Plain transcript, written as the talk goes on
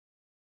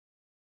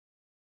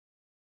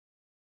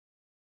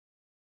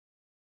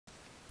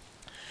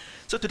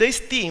So today's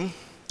theme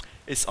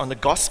is on the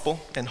gospel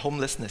and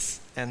homelessness.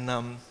 And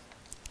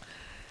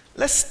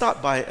let's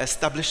start by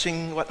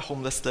establishing what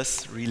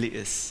homelessness really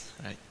is,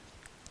 right?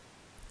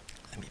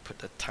 Let me put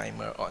the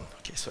timer on.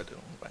 Okay, so I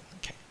don't run.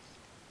 Okay.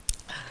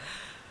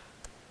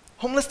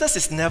 Homelessness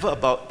is never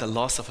about the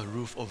loss of a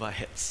roof over our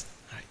heads,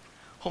 right?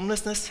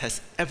 Homelessness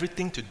has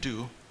everything to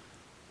do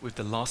with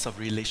the loss of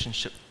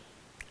relationship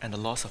and the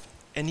loss of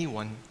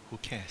anyone who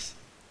cares,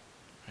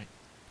 right?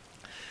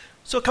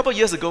 So a couple of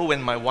years ago,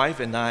 when my wife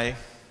and I,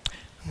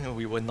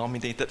 we were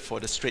nominated for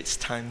the Straits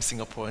Times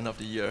Singaporean of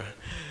the Year,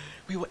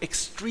 we were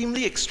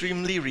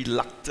extremely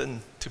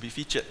reluctant to be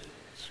featured,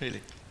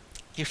 really.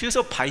 You feel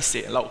so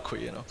paiseh and lao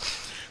kui,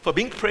 for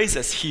being praised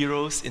as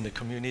heroes in the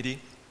community,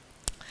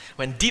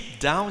 when deep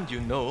down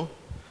you know,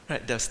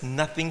 right, there's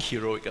nothing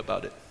heroic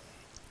about it.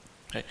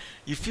 Right?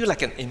 You feel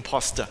like an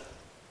imposter.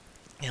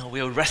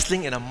 We are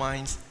wrestling in our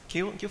minds.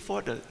 Can you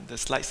forward the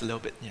slides a little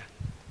bit? Yeah.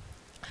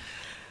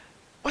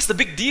 What's the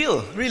big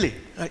deal, really?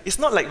 It's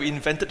not like we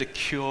invented the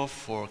cure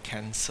for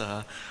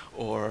cancer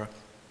or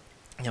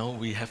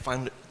we have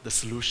found the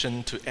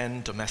solution to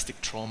end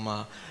domestic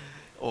trauma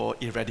or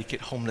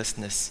eradicate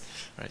homelessness,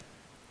 right?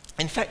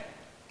 In fact,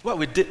 what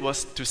we did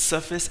was to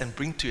surface and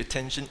bring to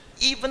attention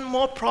even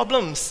more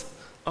problems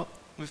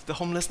with the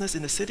homelessness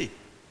in the city,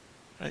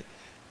 right?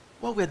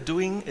 What we're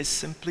doing is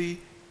simply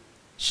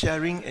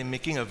sharing and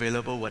making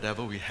available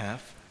whatever we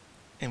have,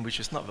 and which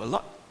is not a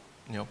lot,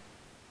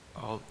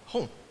 our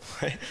home,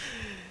 right?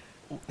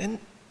 And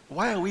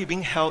why are we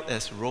being held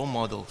as role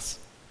models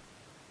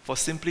for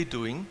simply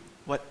doing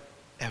what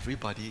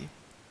everybody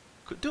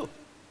could do?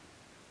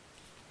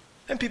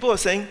 And people are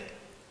saying,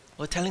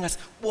 or telling us,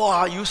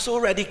 wow, you're so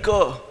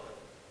radical.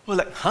 We're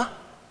like, huh?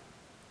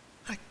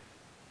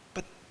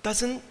 But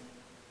doesn't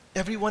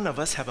every one of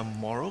us have a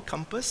moral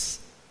compass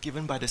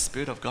given by the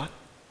Spirit of God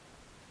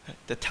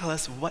that tell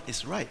us what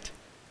is right?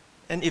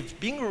 And if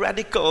being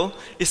radical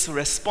is to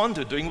respond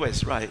to doing what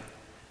is right,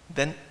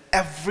 then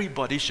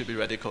everybody should be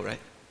radical, right?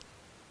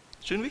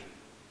 Shouldn't we?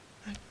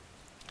 Right?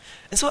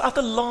 And so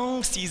after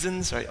long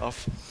seasons, right,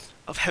 of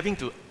having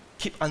to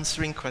keep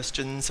answering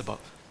questions about,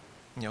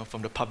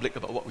 from the public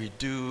about what we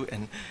do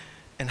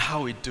and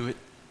how we do it,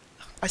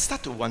 I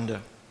start to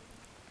wonder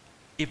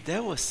if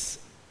there was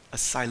a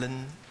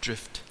silent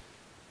drift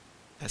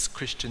as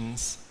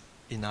Christians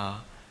in our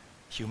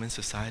human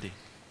society,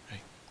 right?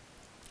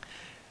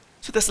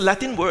 So there's a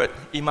Latin word,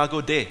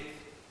 imago Dei,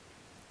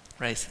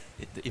 right?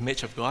 The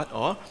image of God,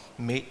 or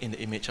made in the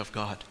image of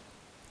God.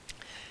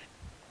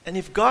 And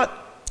if God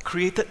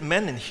created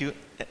men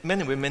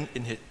and women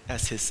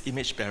as His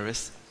image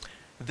bearers,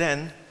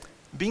 then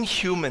being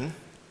human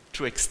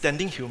through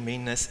extending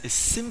humaneness is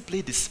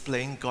simply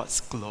displaying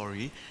God's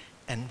glory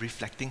and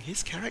reflecting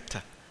His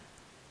character.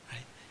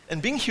 Right?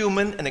 And being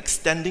human and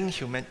extending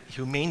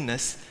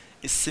humaneness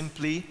is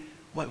simply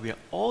what we are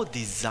all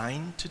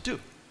designed to do.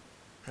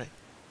 Right?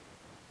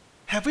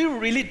 Have we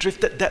really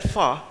drifted that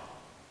far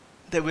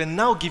that we're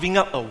now giving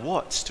out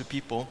awards to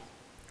people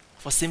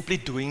for simply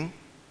doing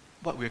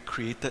what we're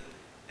created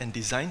and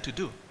designed to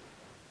do?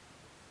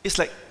 It's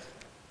like,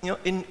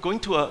 in going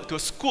to a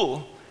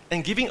school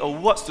and giving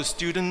awards to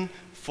students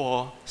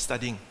for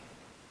studying.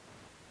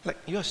 Like,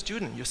 you're a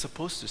student, you're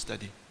supposed to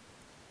study.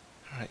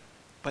 Right?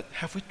 But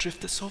have we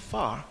drifted so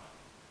far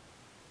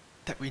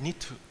that we need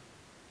to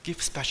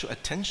give special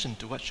attention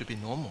to what should be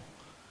normal?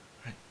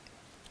 Right?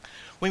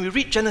 When we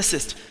read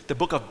Genesis, the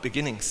book of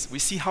beginnings, we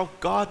see how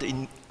God,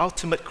 the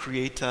ultimate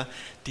creator,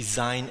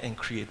 designed and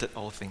created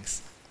all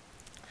things.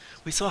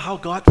 We saw how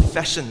God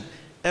fashioned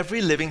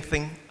every living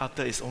thing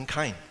after its own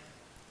kind.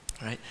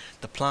 Right?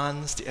 The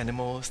plants, the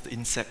animals, the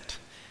insect,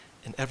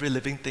 and every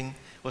living thing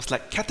was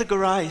like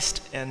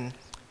categorized and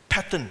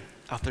patterned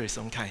after its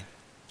own kind.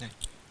 Right?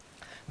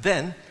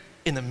 Then,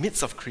 in the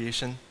midst of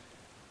creation,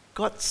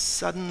 God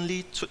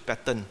suddenly took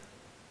pattern,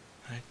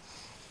 right?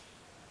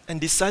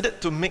 And decided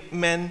to make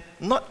man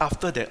not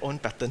after their own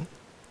pattern,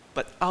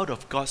 but out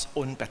of God's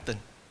own pattern.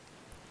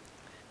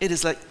 It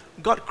is like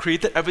God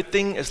created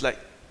everything as like,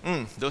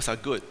 those are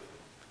good.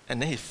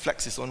 And then He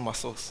flexed His own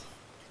muscles.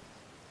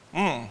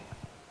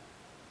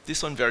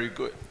 This one very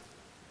good.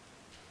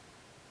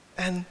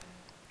 And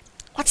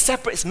what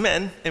separates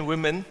men and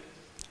women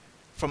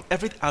from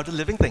every other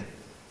living thing?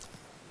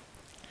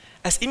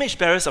 As image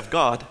bearers of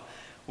God,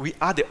 we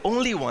are the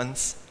only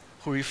ones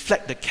who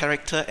reflect the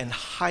character and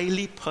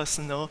highly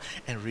personal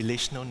and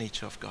relational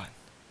nature of God.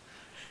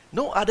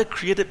 No other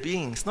created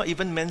beings, not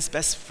even man's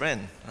best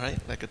friend, right,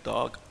 like a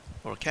dog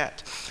or a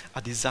cat,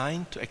 are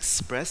designed to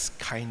express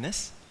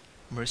kindness,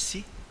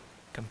 mercy,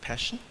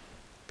 compassion,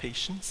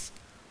 patience,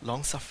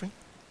 long-suffering,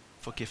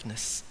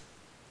 forgiveness,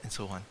 and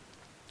so on.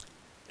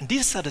 And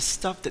these are the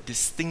stuff that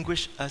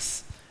distinguish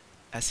us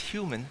as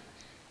human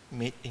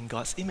made in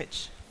God's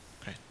image.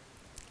 Right?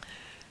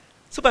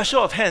 So by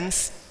show of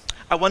hands,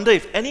 I wonder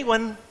if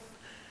anyone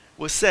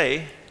will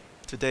say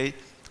today,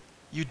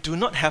 you do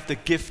not have the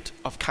gift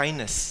of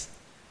kindness,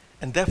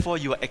 and therefore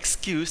you are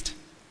excused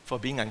for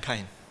being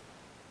unkind.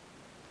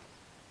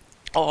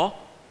 Or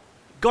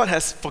God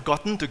has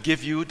forgotten to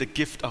give you the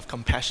gift of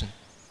compassion,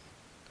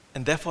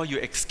 and therefore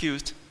you're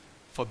excused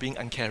for being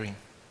uncaring.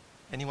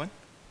 Anyone?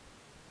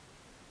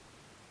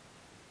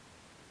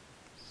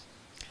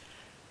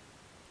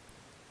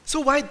 So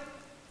why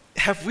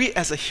have we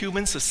as a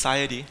human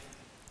society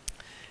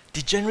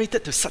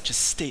degenerated to such a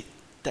state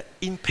that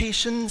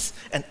impatience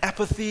and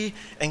apathy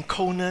and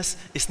coldness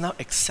is now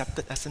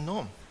accepted as a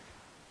norm?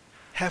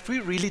 Have we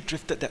really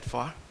drifted that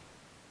far?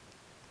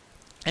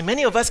 And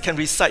many of us can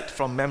recite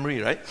from memory,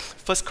 right?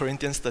 1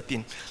 Corinthians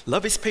 13.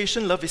 Love is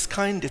patient, love is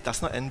kind, it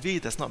does not envy,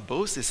 it does not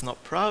boast, it's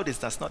not proud, it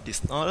does not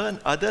dishonor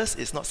others,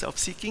 it's not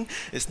self-seeking,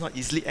 it's not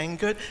easily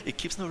angered, it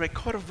keeps no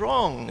record of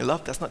wrong.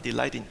 Love does not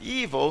delight in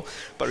evil,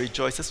 but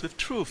rejoices with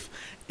truth.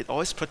 It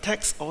always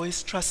protects,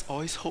 always trusts,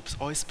 always hopes,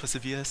 always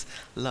perseveres.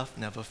 Love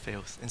never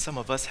fails. And some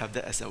of us have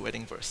that as a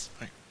wedding verse,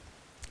 right?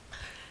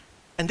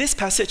 And this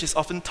passage is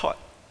often taught,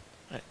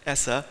 right,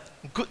 as a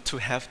good to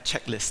have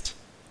checklist.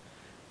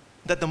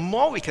 That the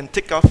more we can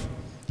tick off,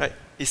 right,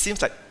 it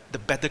seems like the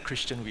better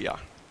Christian we are.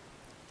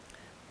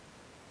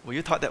 Were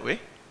you taught that way?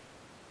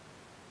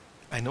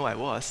 I know I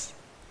was.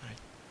 Right?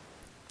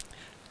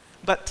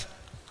 But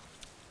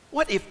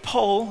what if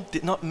Paul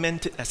did not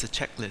meant it as a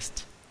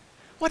checklist?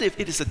 What if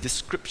it is a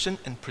description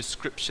and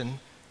prescription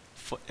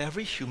for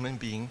every human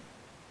being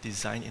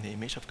designed in the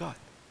image of God?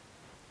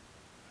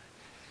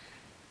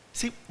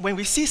 See, when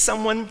we see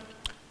someone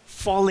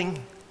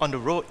falling on the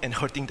road and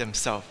hurting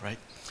themselves, right?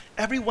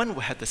 Everyone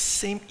will have the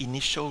same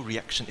initial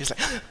reaction. It's like,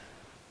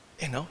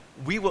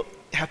 we will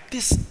have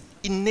this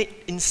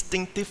innate,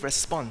 instinctive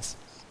response.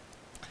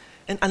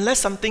 And unless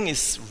something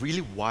is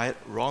really wired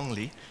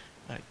wrongly,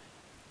 right,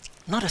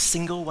 not a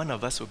single one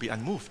of us will be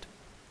unmoved.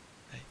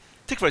 Right?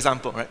 Take for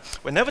example, right,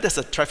 whenever there's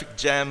a traffic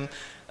jam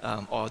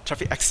or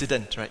traffic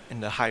accident, right, in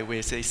the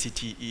highway, say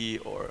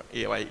CTE or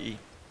AYE,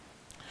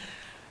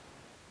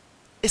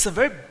 it's a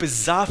very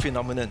bizarre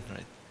phenomenon,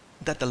 right,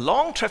 that the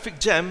long traffic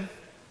jam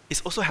is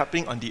also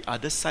happening on the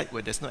other side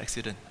where there's no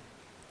accident.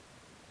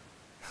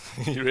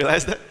 You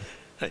realize that?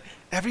 Like,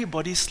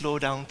 everybody slow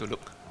down to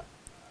look.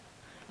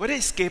 Whether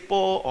it's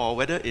capo or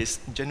whether it's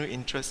genuine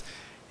interest,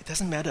 it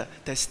doesn't matter.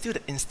 There's still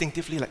the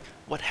instinctively like,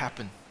 what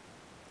happened?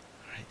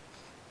 Right?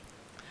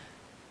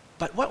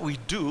 But what we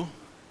do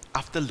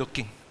after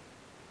looking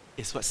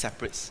is what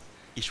separates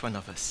each one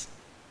of us.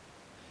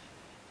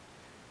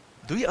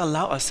 Do we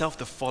allow ourselves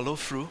to follow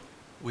through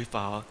with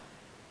our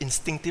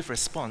instinctive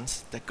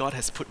response that God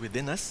has put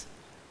within us?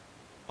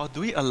 Or do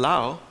we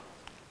allow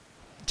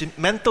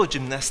mental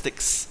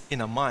gymnastics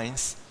in our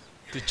minds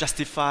to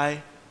justify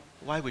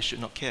why we should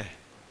not care?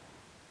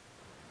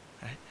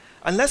 Right?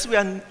 Unless we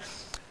are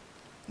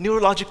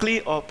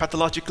neurologically or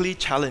pathologically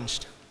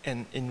challenged,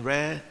 and in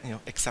rare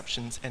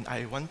exceptions, and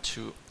I want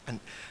to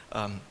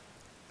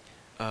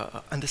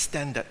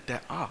understand that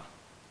there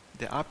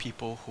are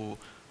people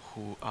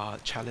who are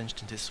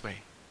challenged in this way,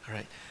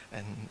 right?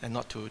 And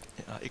not to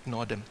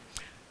ignore them.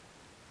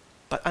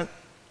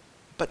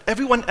 But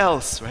everyone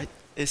else, right,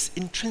 is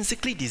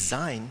intrinsically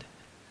designed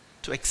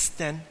to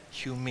extend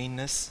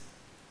humaneness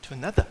to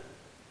another.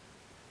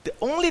 The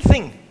only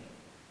thing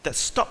that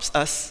stops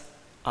us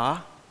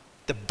are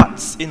the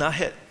buts in our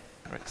head.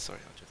 Right, sorry,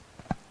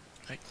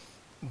 right?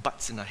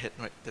 Buts in our head,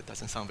 right? That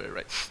doesn't sound very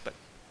right. But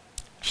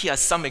here are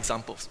some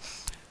examples.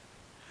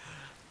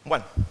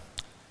 1,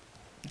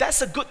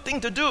 that's a good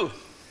thing to do,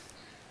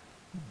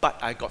 but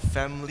I got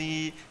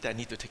family that I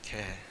need to take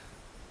care.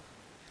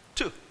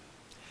 2,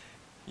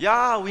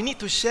 yeah, we need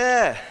to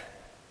share,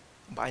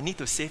 but I need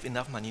to save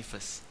enough money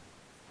first.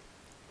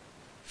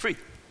 3,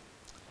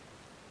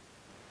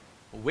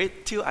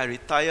 wait till I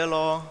retire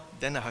lor,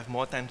 then I have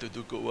more time to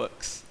do good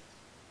works.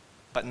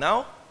 But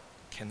now,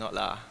 cannot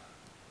lah.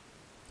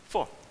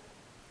 4,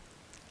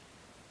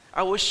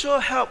 I will sure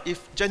help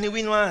if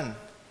genuine one,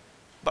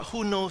 but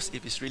who knows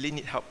if it's really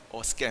need help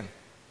or scam.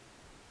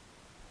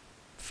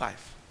 5,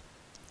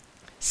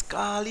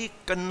 sekali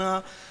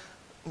kena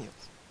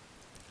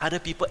other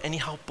people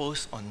anyhow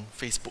post on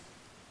Facebook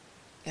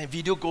and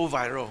video go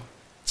viral.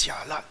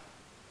 Jialat.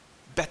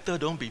 Better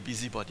don't be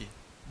busybody.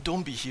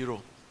 Don't be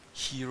hero.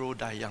 Hero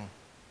die young.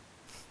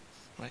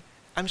 Right?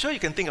 I'm sure you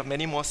can think of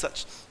many more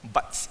such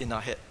buts in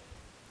our head.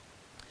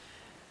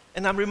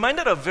 And I'm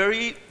reminded of a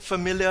very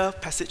familiar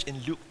passage in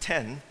Luke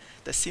 10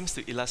 that seems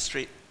to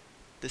illustrate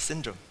this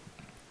syndrome.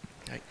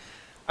 Right?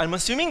 I'm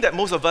assuming that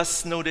most of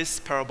us know this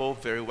parable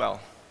very well.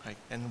 Right?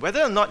 And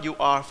whether or not you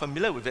are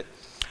familiar with it,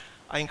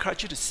 I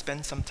encourage you to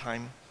spend some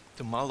time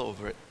to mull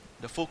over it,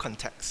 the full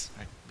context,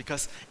 right?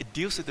 Because it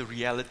deals with the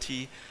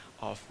reality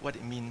of what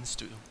it means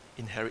to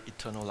inherit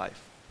eternal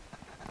life.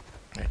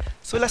 Right?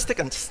 So let's take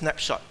a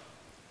snapshot.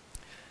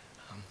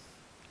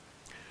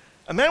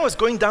 A man was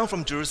going down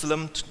from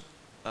Jerusalem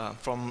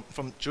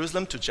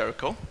to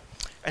Jericho,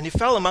 and he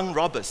fell among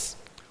robbers,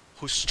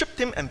 who stripped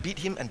him and beat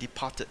him and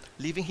departed,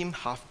 leaving him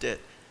half dead.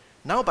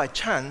 Now by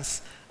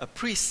chance, a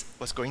priest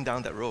was going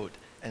down that road,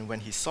 and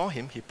when he saw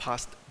him, he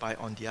passed by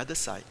on the other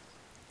side.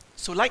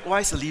 So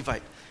likewise a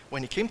Levite,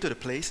 when he came to the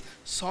place,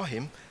 saw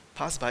him,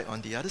 passed by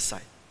on the other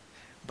side.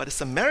 But a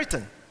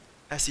Samaritan,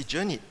 as he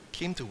journeyed,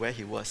 came to where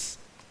he was.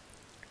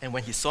 And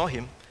when he saw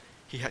him,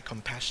 he had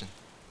compassion.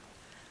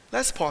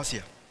 Let's pause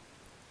here.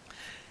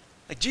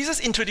 Jesus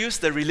introduced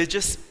the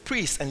religious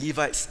priests and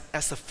Levites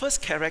as the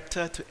first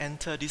character to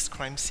enter this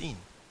crime scene.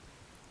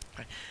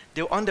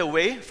 They were on their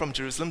way from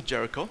Jerusalem to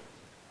Jericho,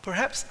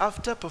 perhaps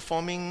after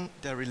performing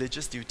their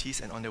religious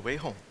duties and on their way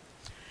home.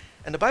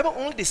 And the Bible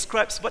only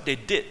describes what they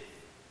did,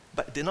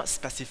 but did not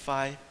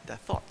specify their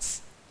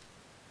thoughts.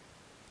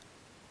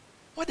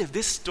 What if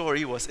this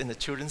story was in a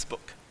children's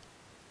book?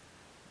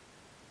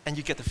 And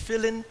you get to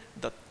fill in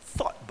the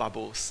thought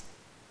bubbles,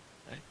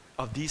 right,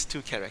 of these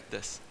two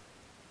characters.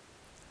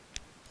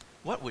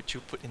 What would you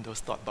put in those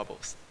thought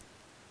bubbles?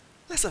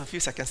 Let's have a few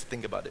seconds to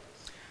think about it.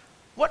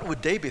 What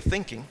would they be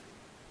thinking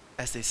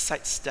as they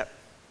sidestep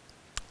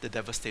the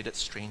devastated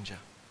stranger?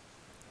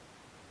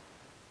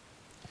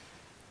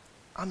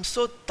 I'm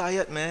so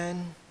tired,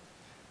 man.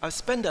 I've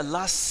spent the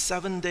last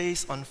 7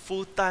 days on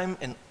full-time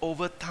and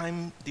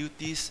overtime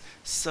duties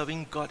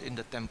serving God in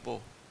the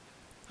temple.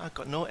 I've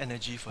got no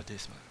energy for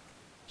this, man.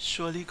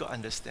 Surely God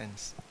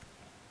understands.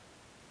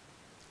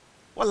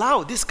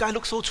 Walao, this guy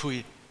looks so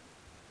chui.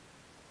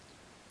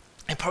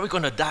 I'm probably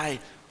going to die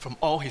from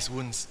all his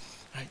wounds.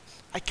 Right?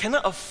 I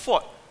cannot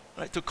afford,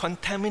 right, to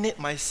contaminate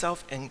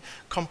myself and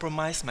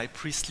compromise my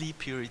priestly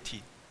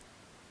purity.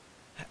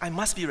 I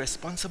must be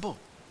responsible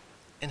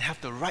and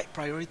have the right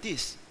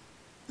priorities.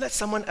 Let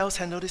someone else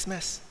handle this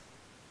mess.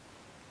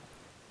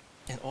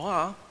 And all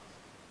are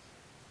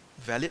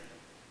valid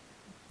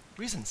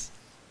reasons.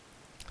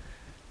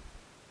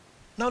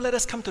 Now let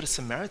us come to the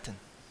Samaritan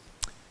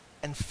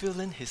and fill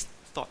in his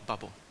thought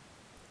bubble.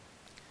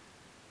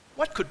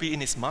 What could be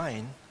in his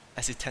mind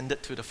as he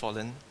tended to the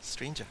fallen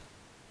stranger?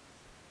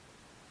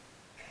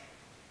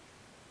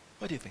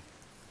 What do you think?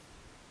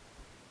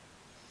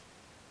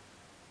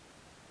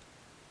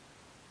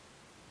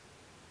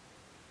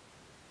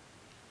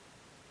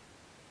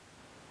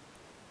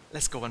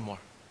 Let's go one more.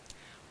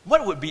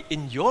 What would be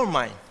in your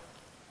mind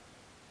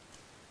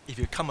if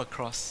you come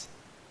across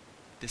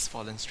this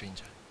fallen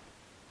stranger?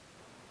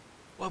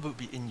 What would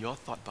be in your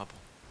thought bubble?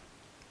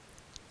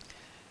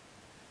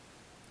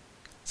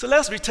 So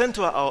let's return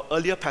to our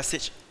earlier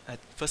passage at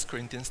 1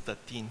 Corinthians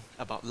 13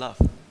 about love.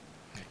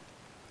 Okay.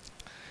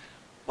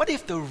 What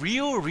if the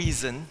real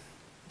reason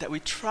that we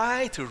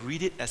try to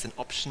read it as an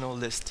optional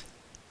list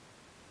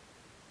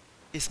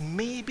is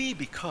maybe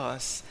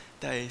because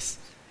there is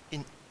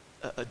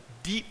a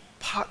deep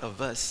part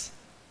of us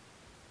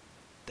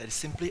that is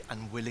simply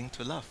unwilling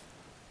to love?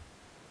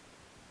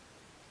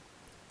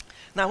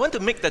 Now, I want to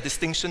make the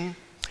distinction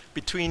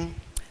between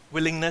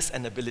willingness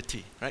and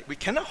ability, right? We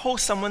cannot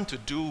hold someone to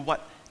do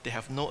what they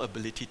have no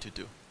ability to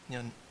do.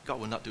 God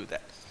will not do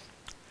that.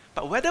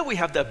 But whether we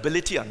have the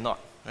ability or not,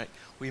 right,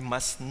 we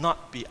must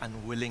not be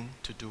unwilling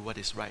to do what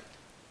is right.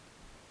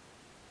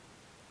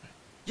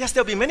 Yes,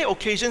 there will be many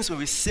occasions where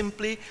we're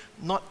simply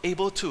not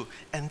able to,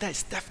 and that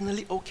is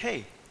definitely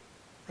okay.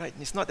 Right?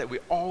 It's not that we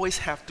always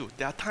have to.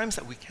 There are times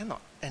that we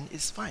cannot, and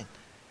it's fine.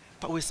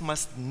 But we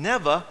must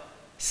never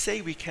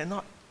say we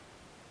cannot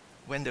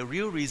when the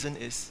real reason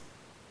is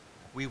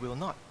we will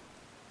not.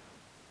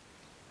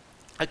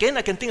 Again,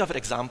 I can think of an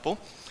example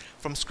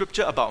from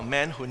Scripture about a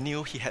man who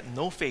knew he had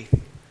no faith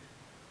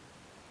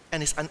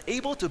and is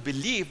unable to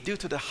believe due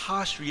to the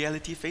harsh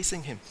reality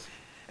facing him.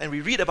 And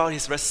we read about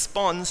his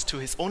response to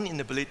his own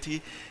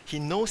inability. He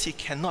knows he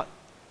cannot,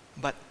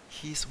 but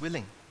he's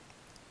willing.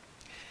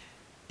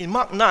 In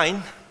Mark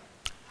 9,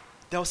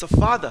 there was a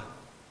father,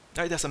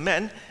 right? There's a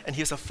man, and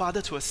he is a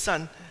father to a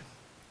son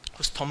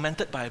who's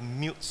tormented by a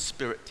mute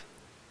spirit.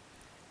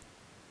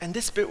 And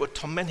this spirit would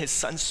torment his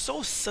son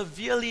so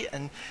severely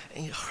and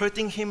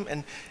hurting him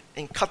and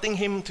cutting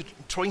him,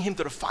 throwing him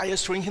to the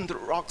fires, throwing him to the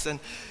rocks. And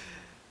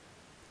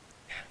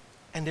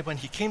then when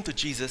he came to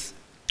Jesus,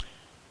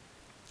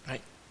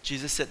 right,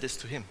 Jesus said this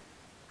to him: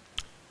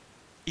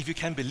 if you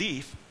can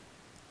believe,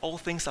 all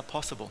things are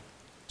possible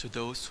to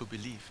those who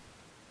believe.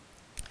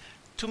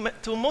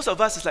 To most of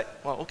us, it's like,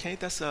 well, okay,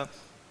 that's a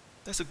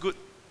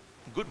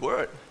good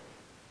word.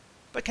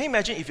 But can you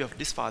imagine if you have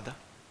this father?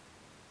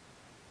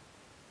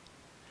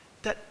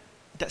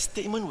 That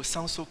statement would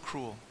sound so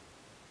cruel.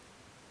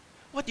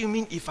 What do you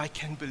mean, if I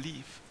can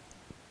believe?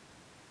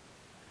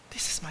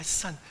 This is my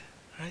son,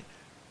 right?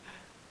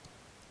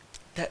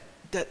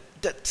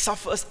 That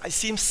suffers. I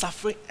see him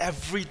suffering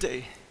every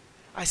day.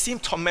 I see him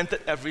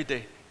tormented every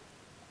day.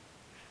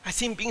 I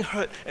see him being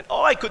hurt, and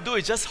all I could do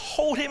is just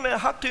hold him and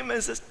hug him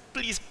and say,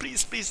 please,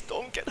 please, please,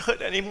 don't get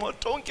hurt anymore.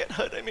 Don't get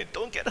hurt.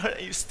 Don't get hurt.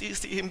 And you still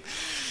see him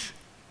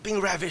being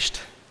ravished.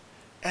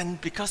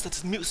 And because of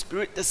this mute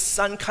spirit, the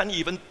son can't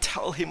even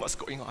tell him what's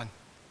going on.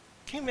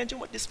 Can you imagine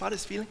what this father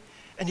is feeling?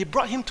 And he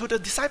brought him to the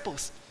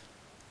disciples.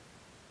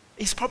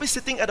 He's probably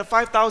sitting at the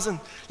 5,000,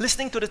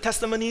 listening to the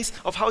testimonies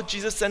of how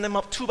Jesus sent them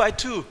up 2 by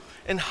 2,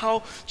 and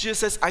how Jesus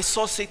says, I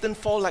saw Satan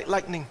fall like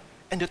lightning.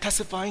 And they're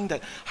testifying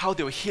that how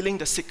they were healing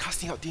the sick,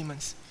 casting out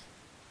demons.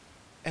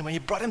 And when he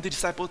brought them to the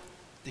disciples,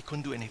 they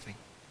couldn't do anything.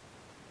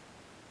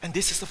 And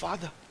this is the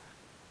father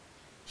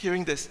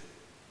hearing this.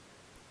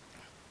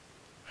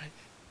 Right?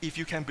 if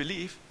you can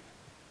believe.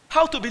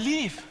 How to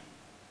believe?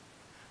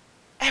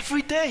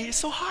 Every day is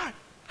so hard.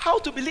 How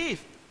to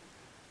believe?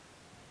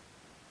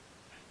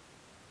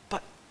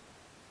 But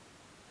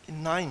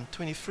in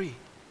 9:23,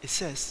 it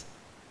says,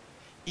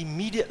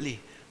 immediately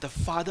the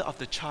father of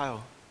the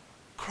child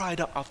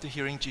cried out after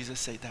hearing Jesus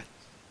say that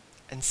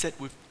and said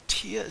with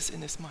tears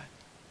in his mind,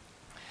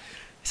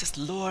 he says,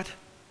 Lord,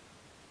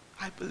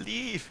 I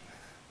believe.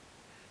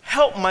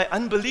 Help my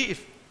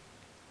unbelief.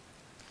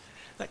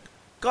 Like,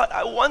 God,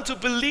 I want to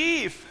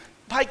believe,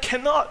 but I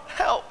cannot.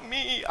 Help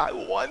me. I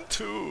want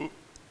to.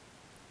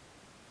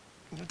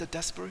 You know, the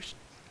desperation.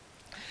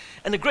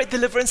 And the great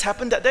deliverance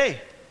happened that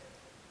day.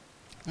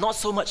 Not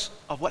so much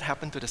of what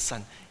happened to the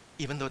son,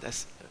 even though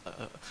that's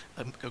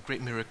a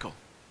great miracle.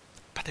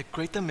 But the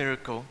greater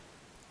miracle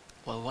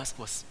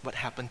was what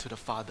happened to the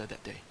father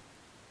that day.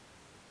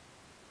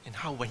 And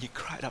how when he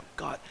cried out,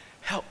 God,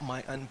 help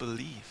my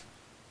unbelief,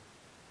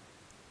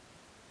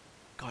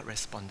 God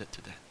responded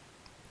to that.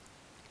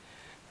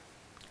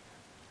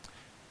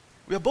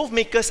 We are both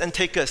makers and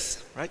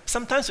takers, right?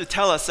 Sometimes we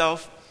tell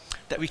ourselves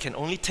that we can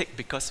only take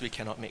because we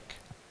cannot make.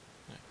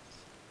 Right?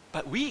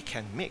 But we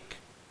can make.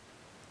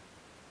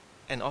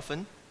 And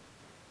often,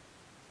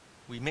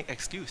 we make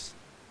excuse.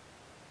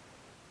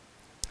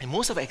 And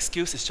most of our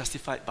excuse is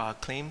justified by our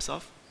claims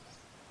of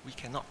we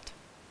cannot.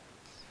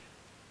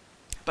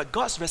 But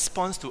God's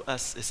response to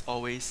us is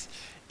always,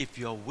 if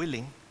you're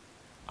willing,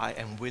 I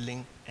am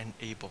willing and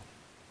able.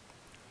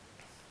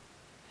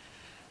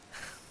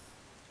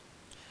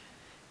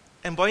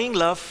 Embodying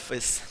love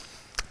is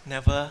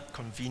never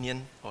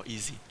convenient or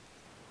easy.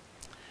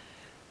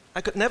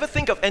 I could never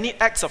think of any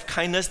acts of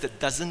kindness that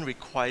doesn't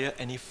require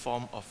any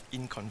form of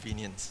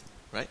inconvenience,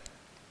 right?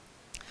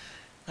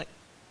 Like,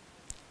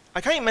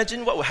 I can't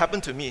imagine what would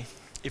happen to me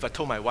if I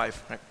told my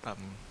wife, right?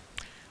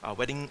 Our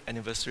wedding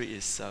anniversary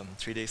is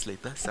 3 days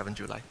later, 7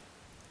 July.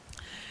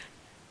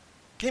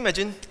 Can you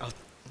imagine? In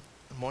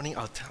the morning,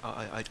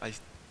 I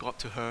go up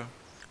to her,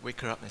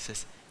 wake her up, and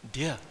says,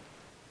 "Dear,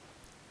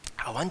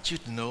 I want you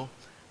to know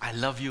I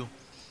love you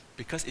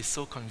because it's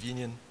so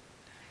convenient.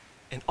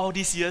 And all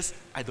these years,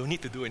 I don't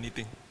need to do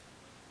anything.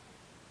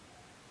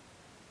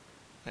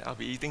 And I'll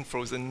be eating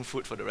frozen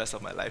food for the rest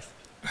of my life."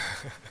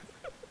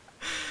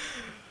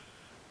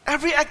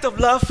 Every act of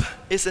love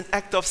is an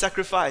act of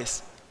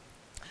sacrifice.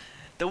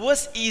 The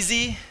words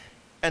easy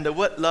and the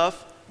word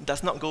love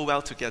does not go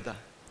well together.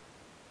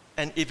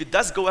 And if it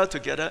does go well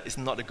together, it's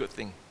not a good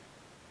thing.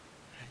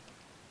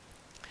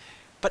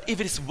 But if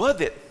it is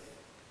worth it,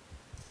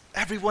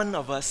 every one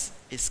of us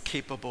is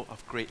capable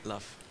of great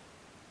love.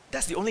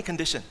 That's the only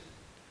condition.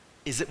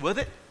 Is it worth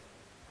it?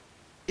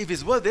 If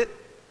it's worth it,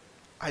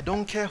 I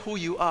don't care who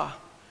you are,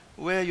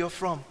 where you're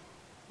from,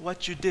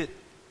 what you did,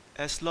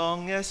 as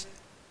long as...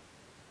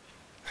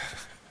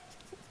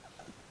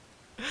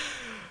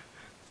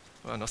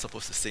 Well, I'm not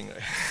supposed to sing,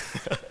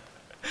 right?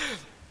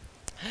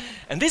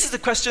 And this is the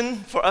question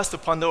for us to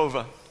ponder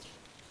over.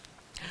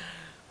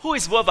 Who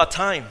is worth our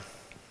time,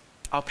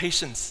 our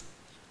patience,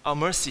 our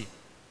mercy,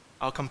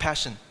 our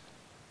compassion?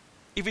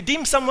 If we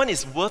deem someone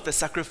is worth the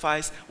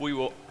sacrifice, we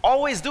will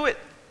always do it.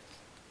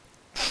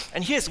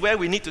 And here's where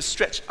we need to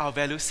stretch our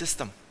value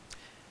system.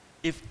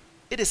 If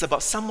it is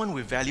about someone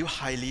we value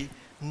highly,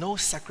 no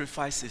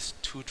sacrifice is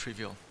too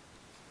trivial.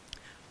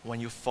 When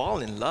you fall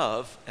in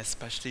love,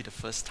 especially the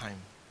first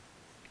time,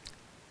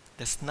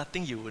 there's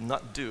nothing you would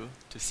not do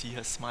to see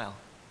her smile,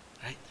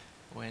 right?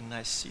 When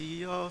I see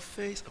your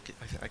face... Okay,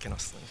 I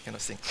cannot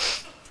sing.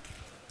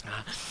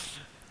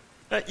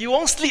 Right, you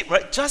won't sleep,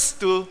 right? Just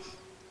to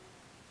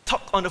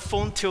talk on the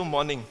phone till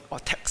morning, or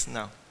text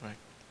now, right?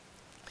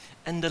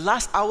 And the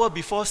last hour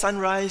before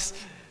sunrise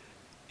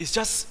is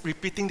just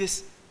repeating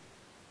this.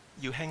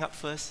 You hang up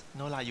first.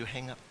 No lah, you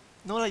hang up.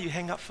 No lah, you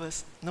hang up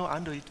first. No,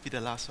 I'm going to be the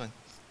last one.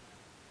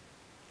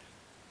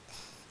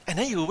 And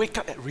then you wake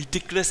up at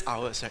ridiculous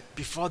hours, right?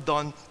 Before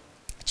dawn,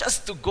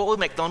 just to go to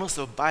McDonald's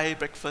to buy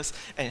breakfast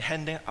and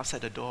hand them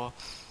outside the door.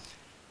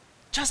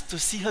 Just to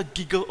see her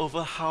giggle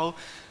over how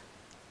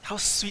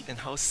sweet and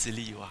how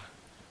silly you are.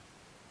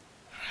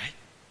 Right?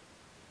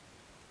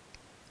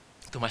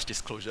 Too much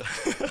disclosure.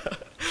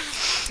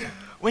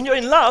 When you're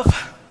in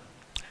love,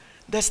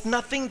 there's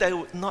nothing that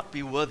would not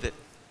be worth it.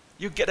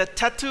 You get a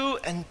tattoo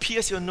and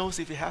pierce your nose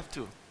if you have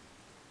to.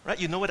 Right?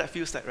 You know what that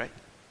feels like, right?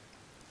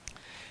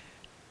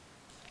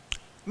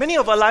 Many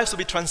of our lives will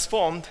be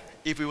transformed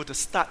if we were to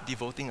start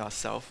devoting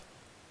ourselves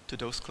to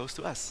those close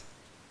to us.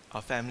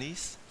 Our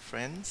families,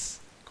 friends,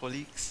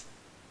 colleagues.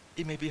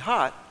 It may be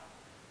hard,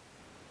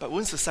 but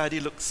won't society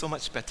look so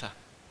much better,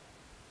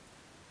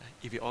 right,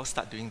 if we all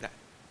start doing that?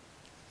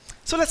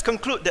 So let's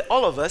conclude that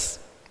all of us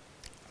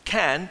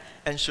can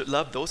and should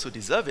love those who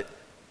deserve it.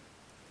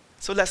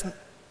 So let's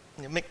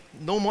make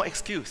no more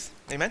excuse.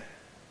 Amen?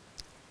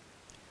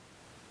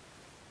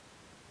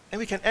 And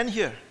we can end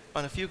here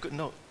on a feel-good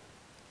note.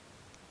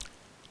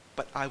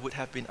 But I would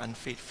have been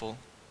unfaithful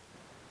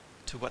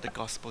to what the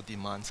gospel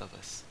demands of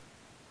us.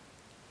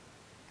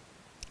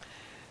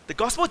 The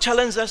gospel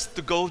challenges us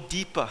to go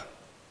deeper.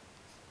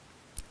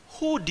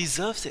 Who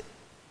deserves it?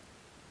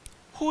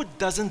 Who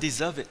doesn't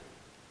deserve it?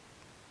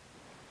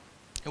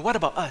 And what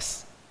about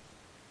us?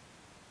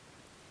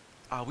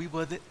 Are we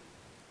worth it?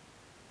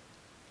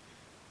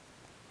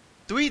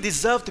 Do we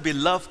deserve to be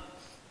loved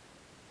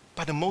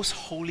by the most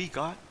holy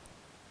God?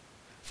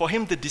 For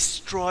Him to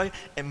destroy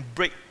and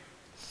break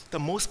the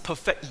most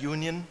perfect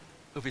union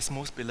with His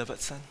most beloved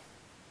Son?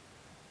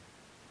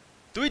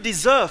 Do we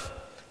deserve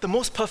the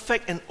most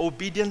perfect and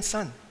obedient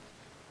Son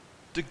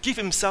to give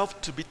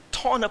Himself to be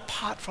torn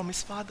apart from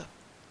His Father?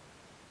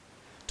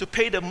 To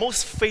pay the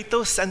most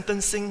fatal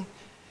sentencing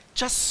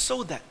just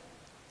so that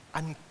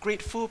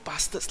ungrateful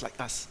bastards like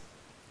us,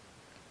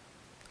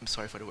 I'm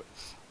sorry for the word,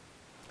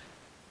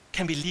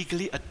 can be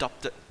legally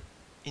adopted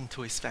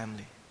into His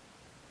family?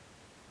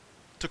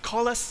 To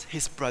call us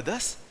His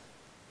brothers,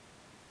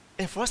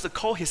 and for us to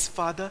call His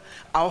Father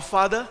our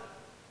Father?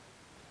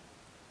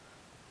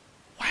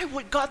 Why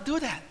would God do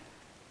that?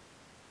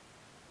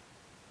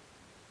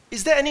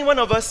 Is there any one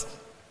of us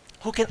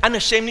who can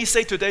unashamedly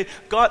say today,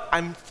 God,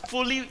 I'm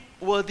fully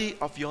worthy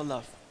of your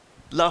love.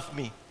 Love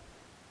me.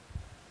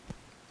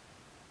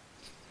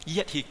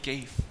 Yet He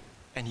gave,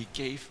 and He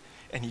gave,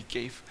 and He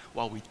gave,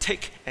 while we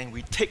take, and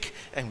we take,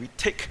 and we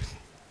take,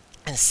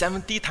 and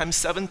 70 times,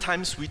 7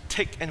 times we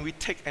take, and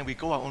we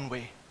go our own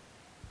way.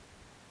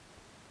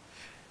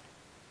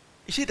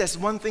 You see, there's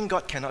one thing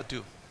God cannot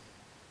do.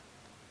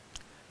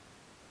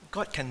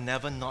 God can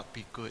never not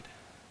be good.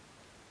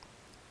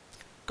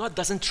 God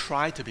doesn't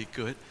try to be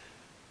good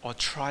or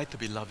try to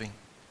be loving.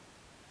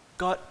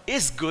 God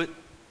is good.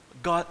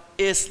 God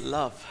is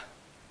love.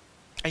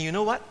 And you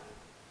know what?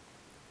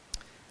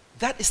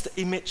 That is the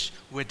image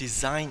we're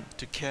designed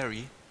to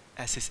carry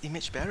as His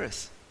image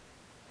bearers.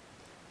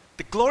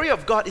 The glory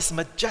of God is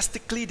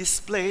majestically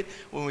displayed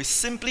when we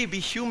simply be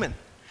human.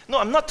 No,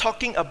 I'm not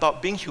talking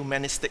about being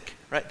humanistic,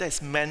 right? That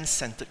is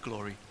man-centered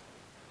glory.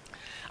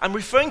 I'm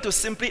referring to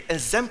simply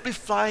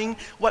exemplifying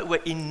what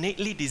we're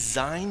innately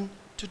designed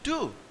to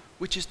do,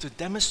 which is to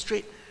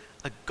demonstrate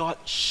a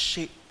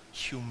God-shaped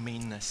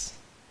humaneness.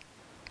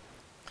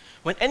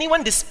 When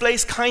anyone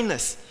displays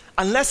kindness,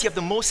 unless you have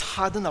the most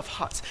hardened of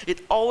hearts,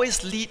 it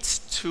always leads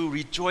to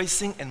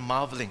rejoicing and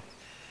marveling.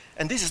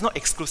 And this is not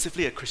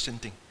exclusively a Christian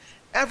thing.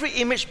 Every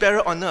image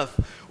bearer on earth,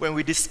 when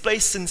we display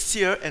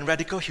sincere and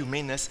radical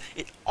humaneness,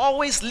 it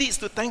always leads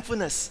to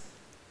thankfulness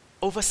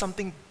over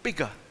something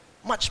bigger,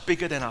 much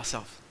bigger than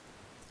ourselves.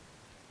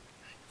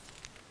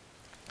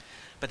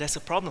 But there's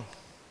a problem.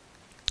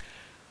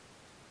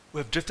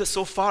 We've drifted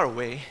so far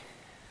away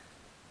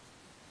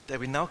that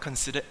we now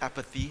consider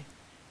apathy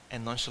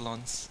and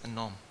nonchalance a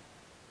norm.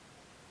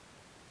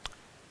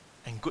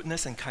 And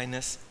goodness and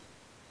kindness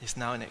is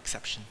now an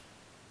exception.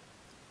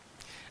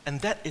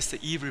 And that is the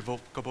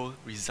irrevocable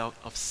result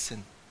of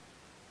sin.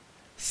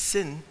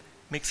 Sin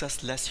makes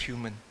us less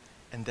human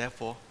and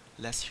therefore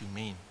less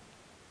humane.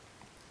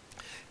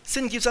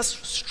 Sin gives us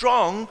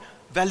strong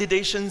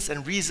validations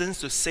and reasons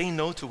to say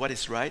no to what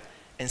is right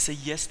and say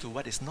yes to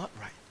what is not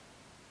right.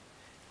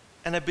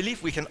 And I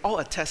believe we can all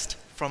attest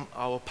from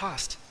our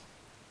past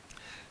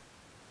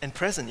and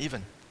present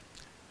even,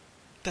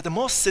 that the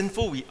more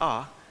sinful we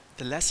are,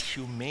 the less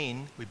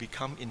humane we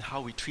become in how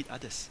we treat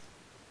others.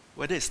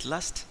 Whether it's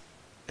lust,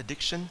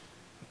 addiction,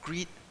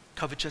 greed,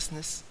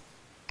 covetousness,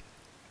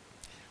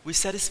 we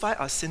satisfy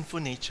our sinful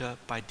nature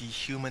by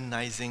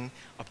dehumanizing,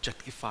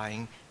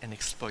 objectifying, and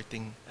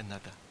exploiting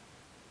another.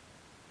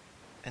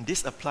 And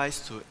this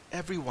applies to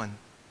everyone,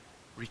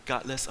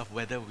 regardless of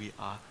whether we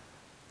are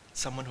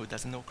someone who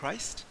doesn't know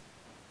Christ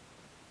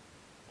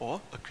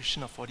or a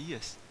Christian of 40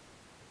 years.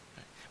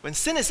 When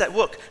sin is at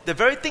work, the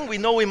very thing we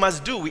know we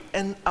must do, we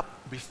end up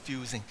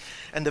refusing.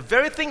 And the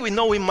very thing we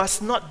know we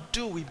must not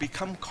do, we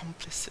become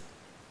complicit.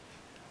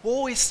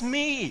 Woe is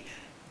me!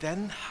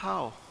 Then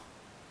how?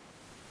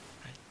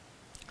 Right?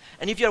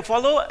 And if you're a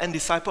follower and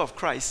disciple of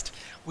Christ,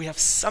 we have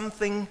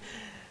something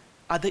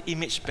other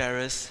image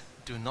bearers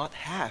do not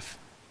have.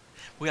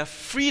 We have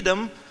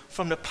freedom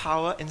from the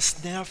power and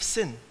snare of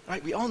sin.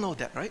 Right? We all know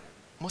that, right?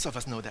 Most of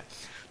us know that.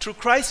 Through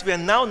Christ, we are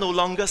now no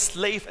longer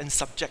slave and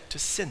subject to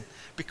sin.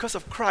 Because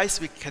of Christ,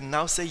 we can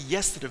now say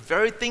yes to the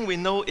very thing we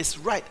know is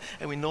right,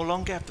 and we no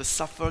longer have to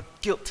suffer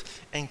guilt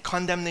and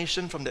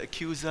condemnation from the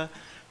accuser,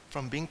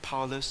 from being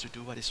powerless to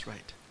do what is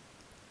right.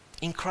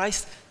 In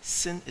Christ,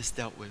 sin is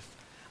dealt with.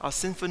 Our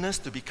sinfulness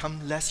to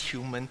become less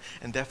human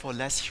and therefore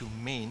less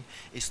humane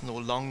is no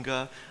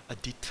longer a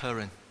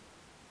deterrent.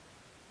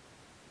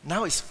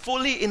 Now it's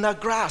fully in our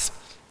grasp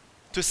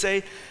to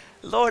say,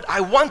 Lord,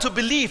 I want to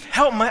believe,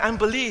 help my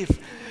unbelief.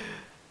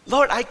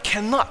 Lord, I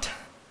cannot,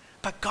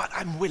 but God,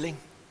 I'm willing.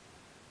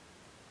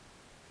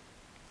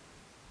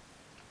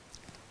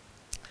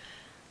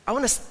 I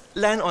want to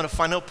land on a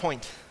final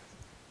point,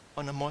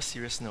 on a more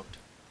serious note.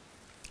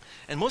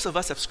 And most of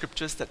us have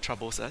scriptures that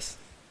troubles us.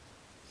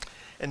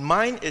 And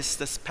mine is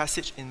this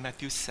passage in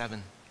Matthew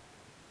 7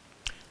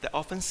 that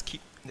often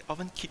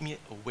keep me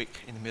awake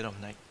in the middle of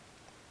the night.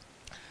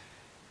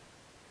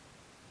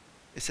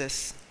 It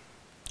says,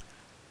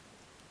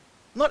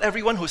 "Not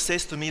everyone who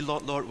says to me,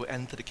 Lord, Lord, will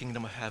enter the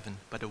kingdom of heaven,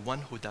 but the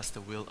one who does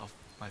the will of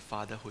my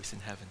Father who is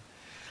in heaven.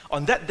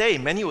 On that day,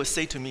 many will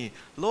say to me,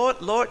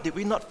 Lord, Lord, did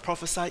we not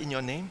prophesy in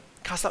your name,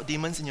 cast out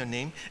demons in your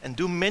name, and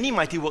do many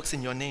mighty works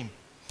in your name?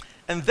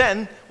 And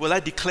then will I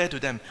declare to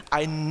them,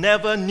 I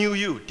never knew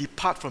you.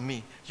 Depart from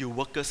me, you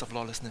workers of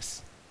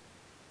lawlessness.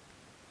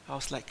 I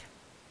was like,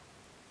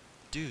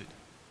 dude,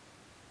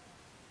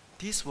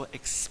 these were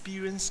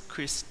experienced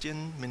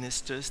Christian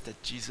ministers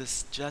that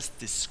Jesus just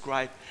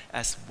described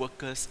as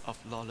workers of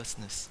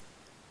lawlessness.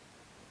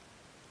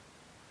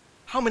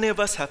 How many of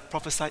us have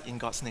prophesied in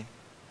God's name?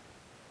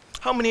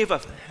 How many of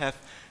us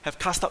have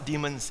cast out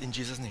demons in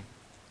Jesus' name?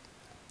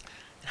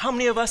 How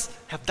many of us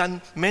have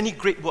done many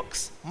great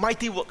works,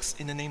 mighty works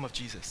in the name of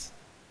Jesus?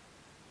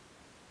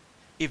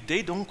 If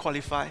they don't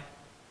qualify,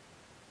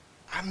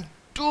 I'm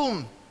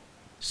doomed.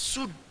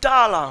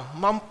 Sudahlah,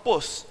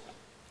 mampus.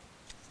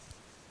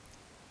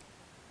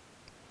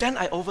 Then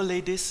I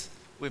overlay this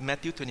with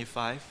Matthew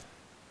 25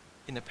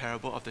 in the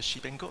parable of the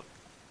sheep and goat.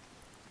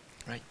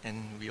 Right?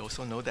 And we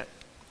also know that.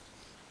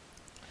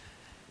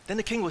 Then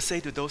the king will say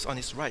to those on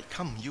his right,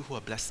 come, you who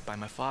are blessed by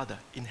my Father,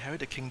 inherit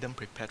the kingdom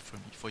prepared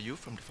for you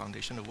from the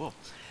foundation of the world.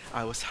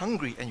 I was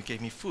hungry and you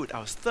gave me food. I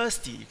was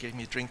thirsty, you gave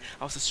me drink.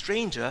 I was a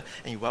stranger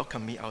and you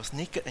welcomed me. I was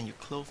naked and you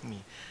clothed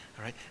me.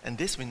 All right? And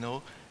this we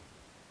know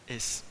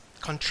is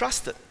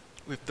contrasted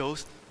with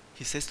those,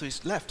 he says to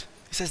his left.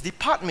 He says,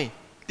 depart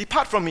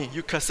from me,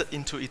 you cursed,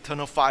 into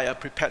eternal fire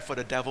prepared for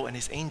the devil and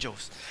his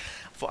angels.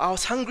 For I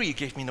was hungry, you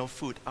gave me no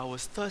food. I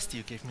was thirsty,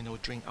 you gave me no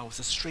drink. I was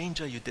a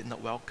stranger, you did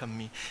not welcome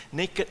me.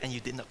 Naked, and you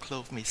did not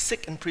clothe me.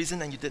 Sick in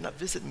prison, and you did not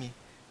visit me.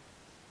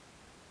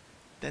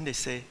 Then they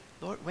say,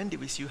 Lord, when did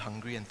we see you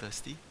hungry and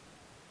thirsty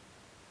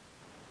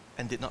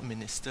and did not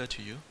minister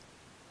to you?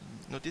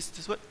 Notice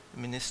this word,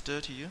 minister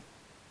to you.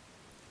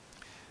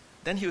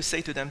 Then he will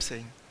say to them,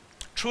 saying,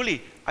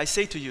 truly, I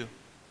say to you,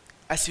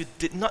 as you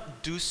did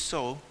not do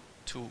so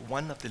to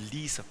one of the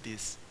least of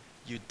these,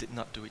 you did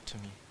not do it to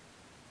me.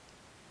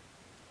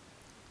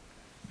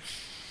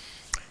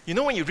 You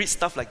know when you read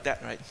stuff like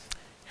that, right?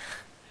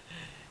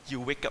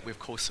 You wake up with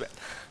cold sweat.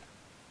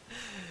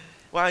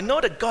 Well, I know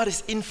that God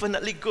is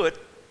infinitely good.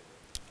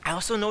 I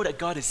also know that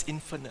God is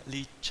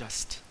infinitely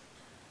just.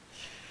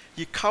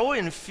 You cower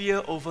in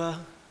fear over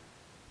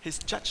his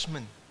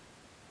judgment.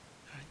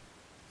 Right?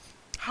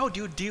 How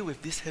do you deal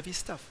with this heavy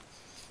stuff?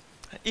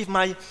 If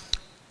my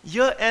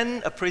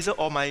year-end appraisal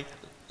or my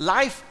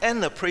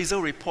life-end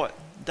appraisal report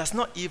does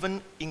not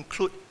even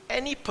include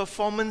any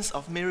performance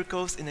of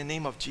miracles in the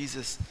name of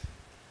Jesus,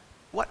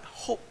 what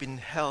hope in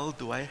hell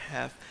do I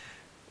have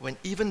when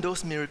even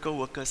those miracle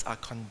workers are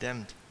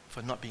condemned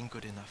for not being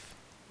good enough?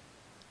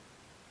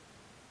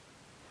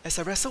 As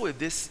I wrestle with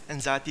this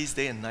anxieties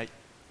day and night,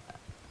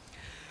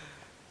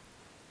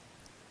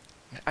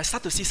 I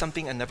start to see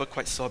something I never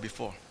quite saw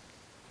before.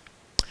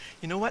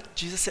 You know what?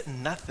 Jesus said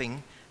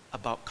nothing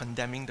about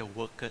condemning the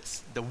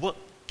workers, the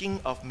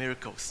working of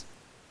miracles.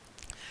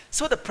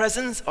 So the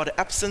presence or the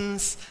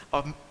absence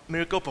of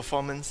miracle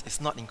performance is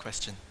not in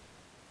question.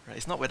 Right?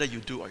 It's not whether you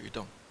do or you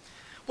don't.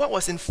 What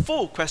was in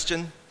full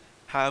question,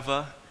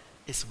 however,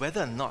 is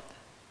whether or not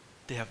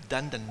they have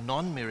done the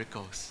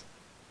non-miracles,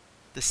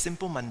 the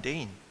simple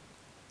mundane,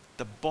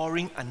 the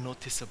boring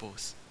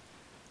unnoticeables,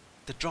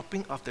 the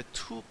dropping of the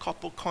 2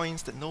 copper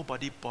coins that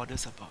nobody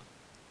bothers about.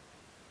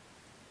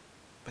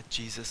 But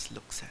Jesus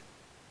looks at.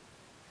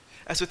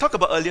 As we talked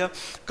about earlier,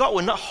 God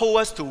will not hold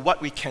us to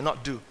what we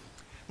cannot do.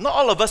 Not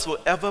all of us will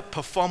ever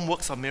perform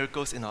works or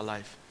miracles in our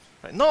life.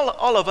 Right? Not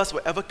all of us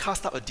will ever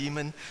cast out a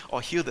demon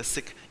or heal the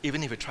sick,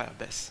 even if we try our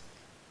best.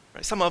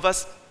 Right? Some of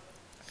us,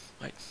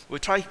 right, will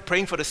try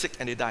praying for the sick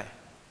and they die.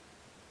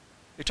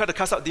 We try to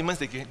cast out demons,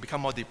 they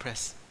become more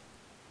depressed.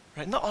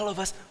 Right? Not all of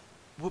us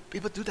will be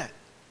able to do that.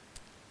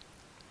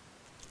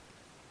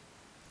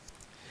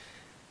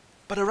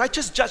 But a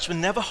righteous judge will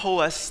never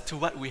hold us to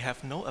what we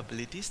have no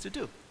abilities to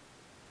do.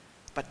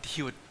 But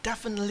he will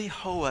definitely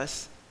hold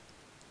us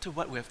to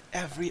what we have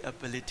every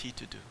ability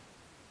to do.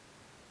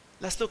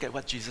 Let's look at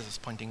what Jesus was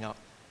pointing out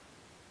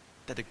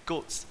that the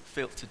goats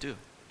failed to do.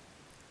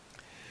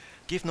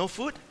 Give no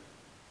food,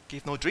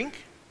 gave no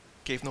drink,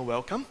 gave no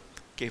welcome,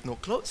 gave no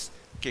clothes,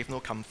 gave no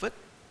comfort,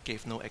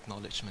 gave no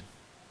acknowledgement.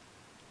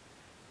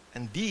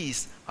 And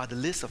these are the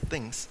list of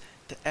things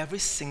that every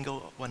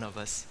single one of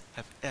us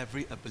have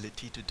every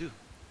ability to do.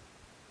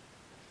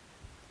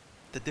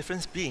 The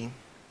difference being,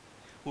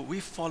 would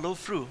we follow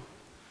through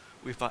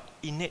with our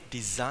innate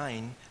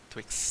design to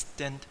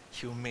extend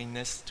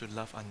humaneness to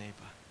love our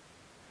neighbor?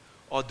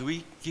 Or do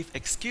we give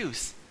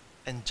excuse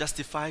and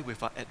justify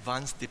with our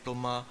advanced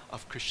diploma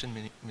of Christian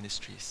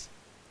ministries?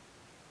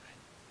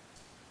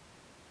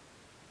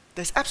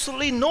 There's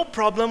absolutely no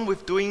problem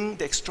with doing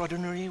the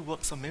extraordinary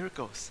works of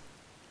miracles.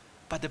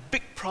 But the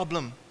big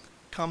problem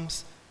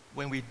comes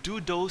when we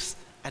do those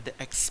at the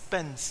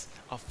expense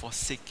of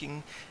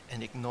forsaking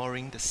and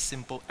ignoring the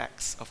simple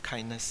acts of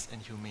kindness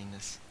and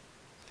humaneness.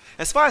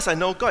 As far as I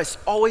know, God is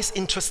always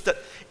interested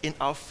in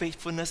our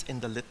faithfulness in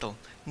the little,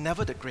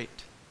 never the great.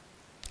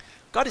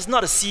 God is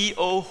not a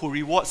CEO who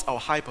rewards our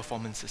high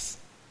performances.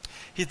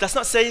 He does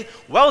not say,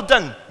 well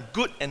done,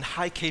 good and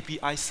high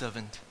KPI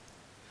servant.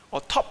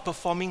 or top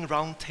performing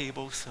round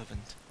table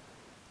servant.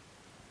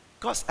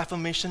 God's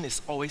affirmation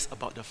is always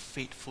about the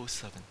faithful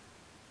servant.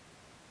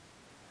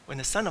 When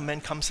the Son of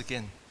Man comes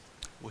again,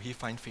 will he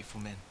find faithful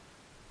men?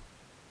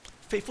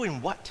 Faithful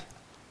in what?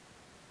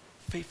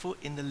 Faithful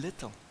in the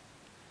little.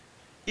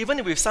 Even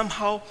if we've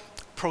somehow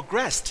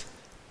progressed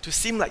to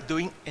seem like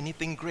doing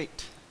anything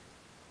great,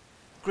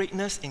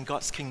 greatness in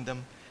God's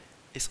kingdom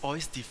is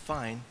always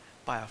defined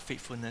by our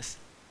faithfulness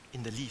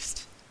in the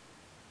least.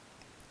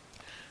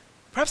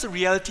 Perhaps the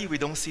reality we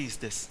don't see is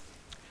this.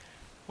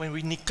 When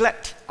we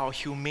neglect our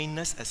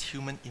humaneness as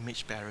human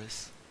image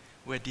bearers,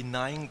 we're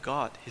denying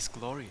God His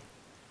glory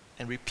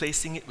and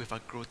replacing it with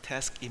a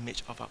grotesque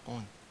image of our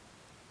own.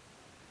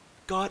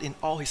 God in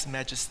all His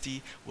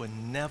majesty will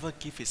never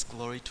give His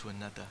glory to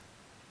another.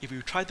 If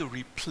we try to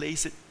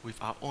replace it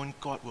with our own,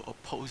 God will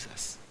oppose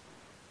us.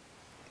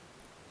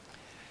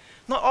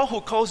 Not all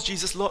who calls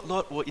Jesus Lord,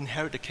 Lord will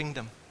inherit the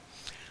kingdom,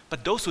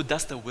 but those who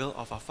does the will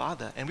of our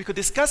Father. And we could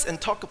discuss and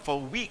talk for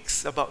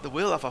weeks about the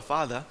will of our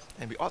Father,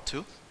 and we ought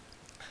to,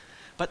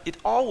 but it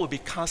all will be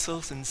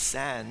castles in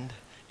sand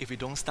if we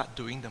don't start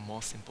doing the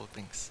more simple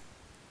things.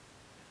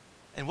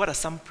 And what are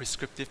some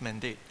prescriptive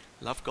mandates?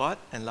 Love God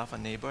and love our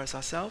neighbor as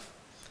ourselves,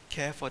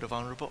 care for the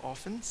vulnerable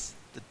orphans,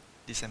 the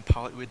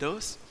disempowered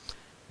widows,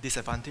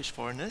 disadvantaged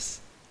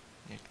foreigners,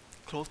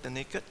 clothe the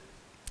naked,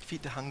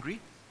 feed the hungry,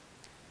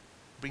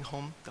 bring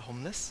home the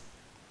homeless.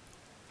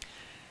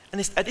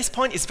 And at this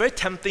point, it's very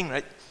tempting,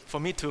 right, for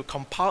me to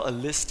compile a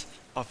list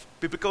of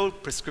biblical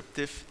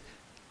prescriptive,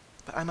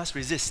 but I must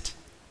resist.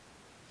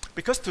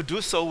 Because to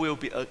do so will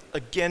be,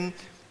 again,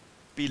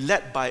 be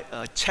led by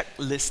a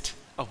checklist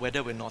of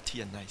whether we're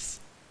naughty and nice.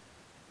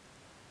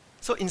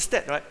 So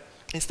instead, right,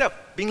 instead of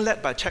being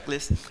led by a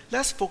checklist,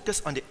 let's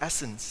focus on the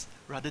essence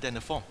rather than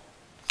the form.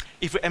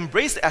 If we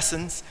embrace the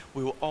essence,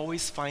 we will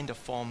always find the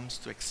forms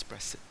to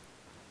express it.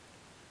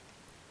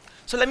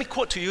 So let me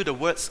quote to you the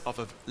words of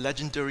a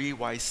legendary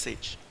wise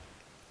sage.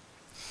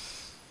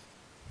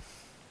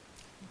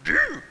 Do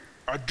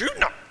or do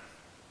not,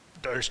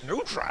 there is no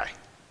try.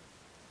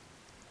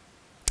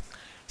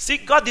 See,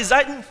 God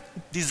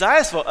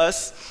desires for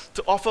us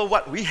to offer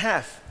what we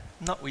have,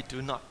 not we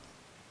do not.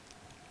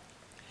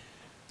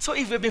 So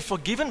if you've been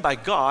forgiven by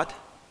God,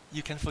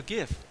 you can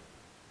forgive.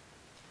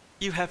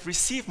 You have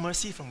received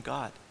mercy from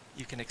God,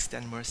 you can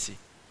extend mercy.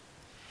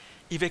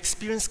 If you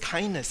experience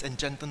kindness and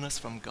gentleness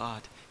from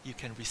God, you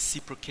can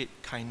reciprocate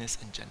kindness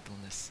and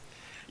gentleness.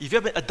 If you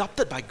have been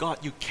adopted by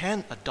God, you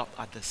can adopt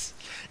others.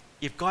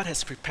 If God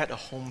has prepared a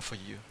home for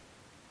you,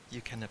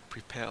 you can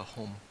prepare a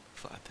home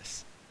for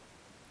others.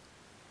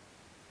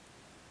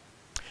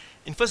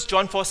 In 1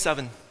 John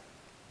 4:7,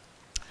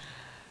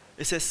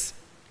 it says,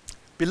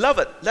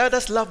 Beloved, let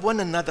us love one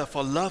another,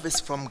 for love is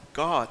from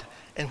God,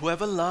 and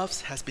whoever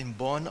loves has been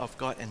born of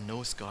God and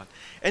knows God.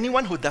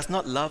 Anyone who does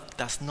not love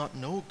does not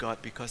know God,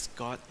 because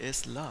God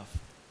is love.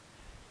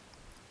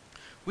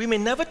 We may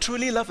never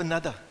truly love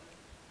another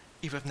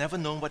if we've never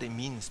known what it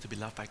means to be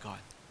loved by God.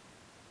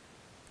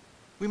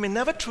 We may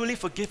never truly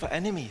forgive our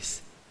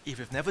enemies if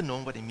we've never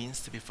known what it means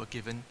to be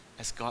forgiven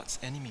as God's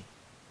enemy.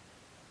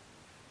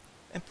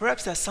 And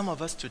perhaps there are some of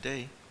us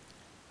today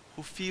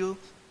who feel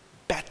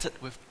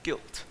battered with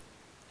guilt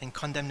and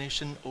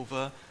condemnation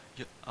over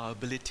our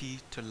ability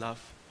to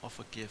love or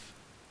forgive.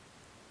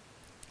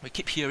 We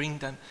keep hearing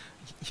them,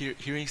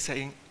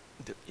 saying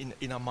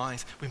in our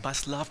minds, we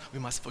must love, we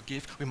must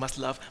forgive, we must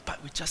love,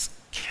 but we just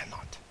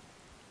cannot.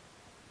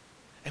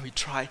 And we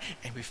try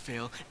and we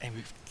fail and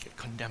we get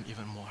condemned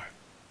even more.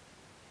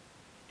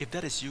 If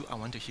that is you, I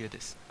want to hear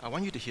this. I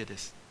want you to hear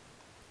this.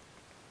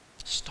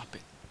 Stop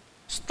it.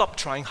 Stop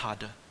trying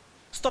harder.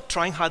 Stop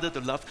trying harder to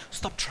love.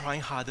 Stop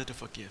trying harder to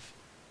forgive.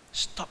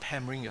 Stop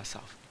hammering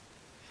yourself.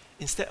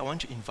 Instead, I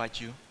want to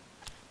invite you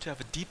to have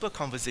a deeper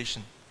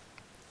conversation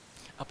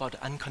about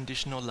the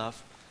unconditional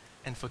love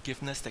and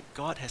forgiveness that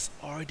God has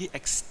already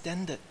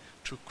extended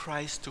through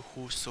Christ to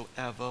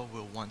whosoever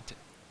will want it.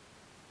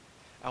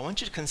 I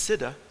want you to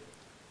consider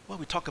what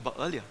we talked about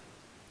earlier,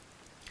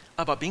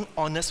 about being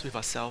honest with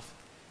ourselves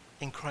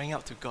and crying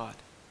out to God,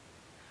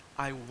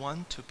 I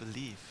want to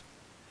believe.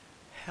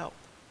 Help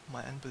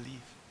my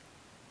unbelief.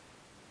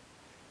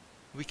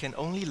 We can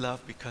only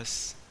love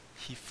because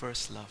He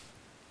first loved.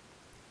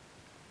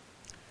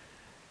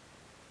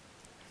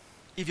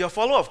 If you're a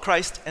follower of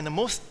Christ and the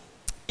most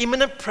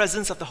imminent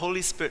presence of the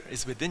Holy Spirit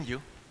is within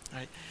you,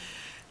 right,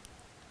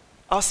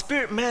 our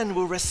spirit man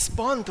will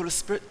respond to the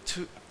Spirit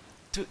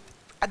to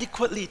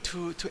adequately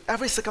to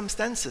every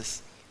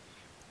circumstances.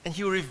 And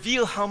He will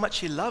reveal how much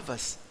He loves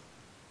us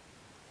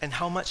and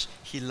how much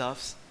He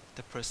loves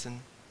the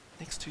person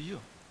next to you.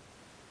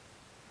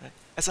 Right?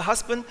 As a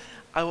husband,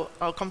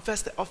 I'll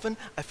confess that often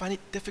I find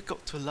it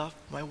difficult to love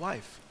my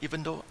wife,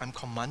 even though I'm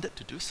commanded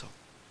to do so.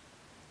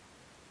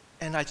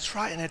 And I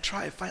try,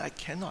 I find I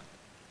cannot,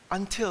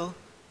 until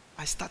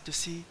I start to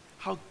see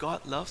how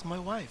God loves my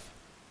wife.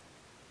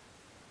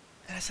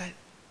 And I say,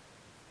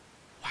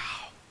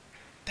 wow,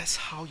 that's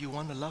how you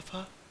want to love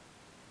her?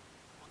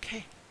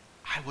 Okay,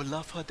 I will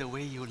love her the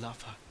way you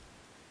love her.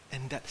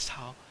 And that's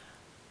how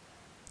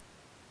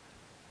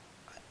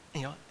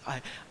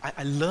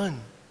I learn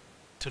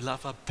to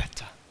love her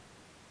better.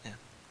 Yeah.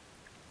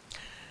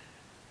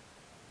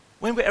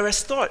 When we are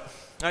restored,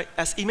 right,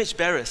 as image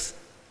bearers,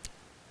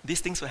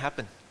 these things will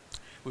happen.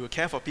 We will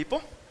care for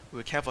people, we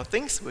will care for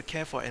things, we will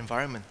care for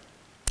environment.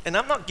 And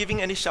I'm not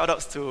giving any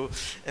shout-outs to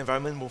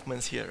environment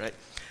movements here, right?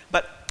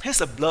 But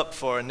here's a blurb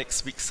for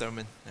next week's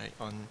sermon, right,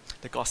 on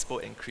the gospel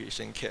and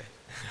creation care.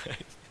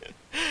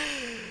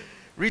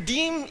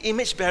 Redeemed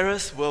image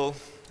bearers will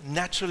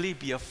naturally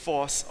be a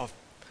force of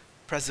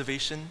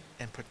preservation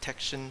and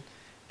protection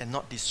and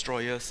not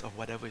destroyers of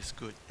whatever is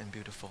good and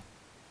beautiful.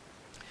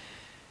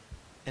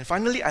 And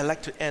finally, I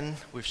like to end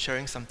with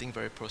sharing something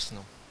very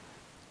personal.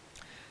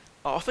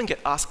 I often get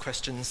asked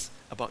questions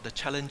about the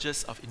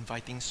challenges of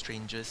inviting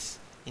strangers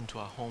into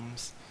our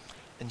homes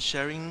and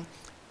sharing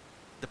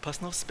the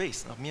personal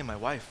space of me and my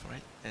wife,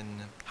 right?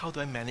 And how do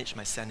I manage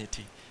my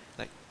sanity,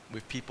 like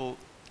with people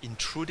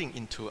intruding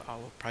into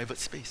our private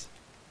space?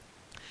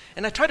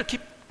 And I try to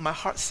keep my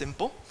heart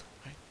simple,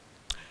 right?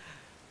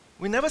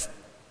 We never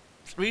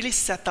really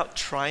set out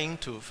trying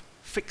to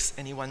fix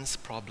anyone's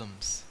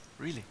problems,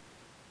 really.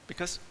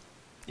 Because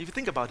if you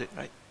think about it,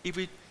 right, if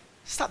we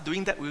start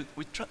doing that, we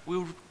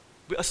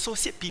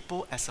associate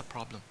people as a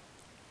problem.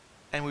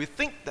 And we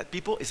think that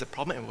people is a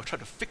problem and we'll try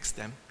to fix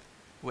them.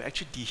 We're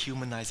actually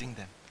dehumanizing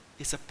them.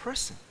 It's a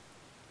person,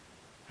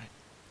 right?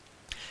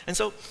 And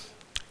so,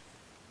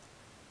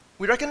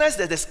 we recognize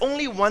that there's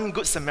only one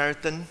good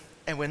Samaritan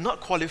and we're not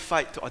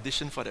qualified to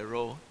audition for the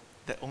role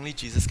that only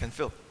Jesus can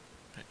fill.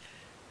 Right?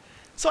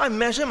 So I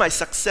measure my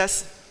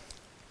success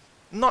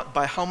not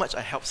by how much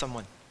I help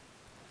someone.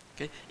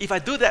 Okay? If I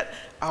do that,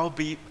 I'll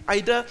be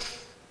either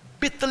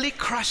bitterly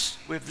crushed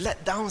with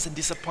letdowns and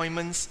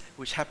disappointments,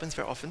 which happens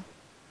very often,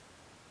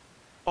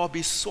 or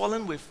be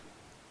swollen with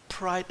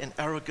pride and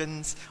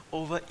arrogance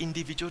over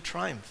individual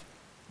triumph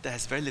that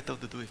has very little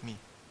to do with me.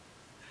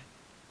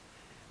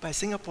 But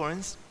as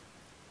Singaporeans,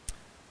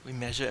 we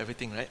measure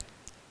everything, right?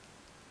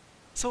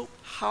 So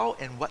how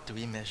and what do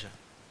we measure?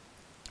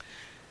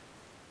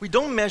 We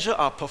don't measure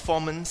our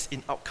performance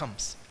in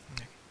outcomes,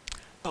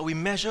 but we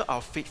measure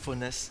our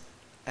faithfulness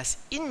as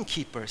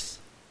innkeepers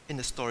in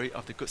the story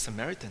of the Good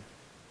Samaritan.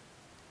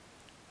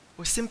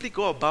 We simply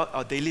go about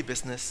our daily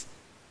business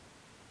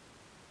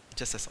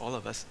just as all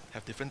of us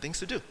have different things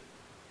to do.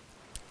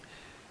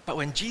 But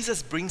when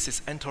Jesus brings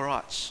his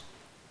entourage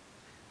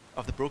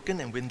of the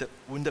broken and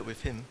wounded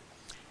with him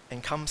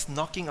and comes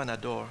knocking on our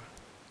door,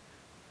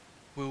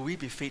 will we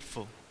be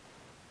faithful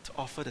to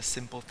offer the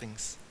simple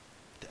things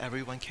that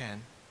everyone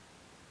can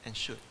and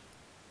should?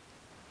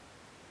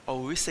 Or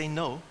will we say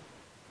no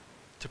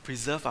to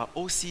preserve our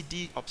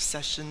OCD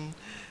obsession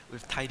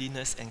with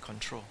tidiness and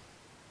control?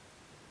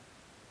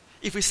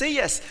 If we say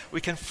yes,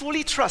 we can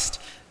fully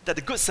trust that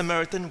the Good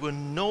Samaritan will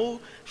know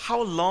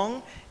how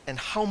long and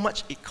how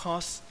much it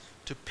costs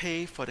to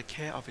pay for the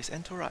care of his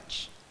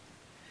entourage.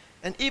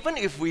 And even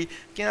if we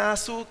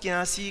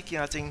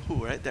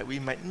right, that we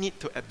might need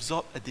to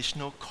absorb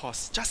additional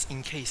costs just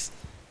in case,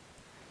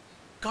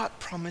 God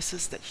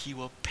promises that he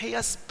will pay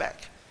us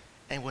back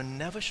and will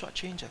never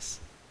shortchange us.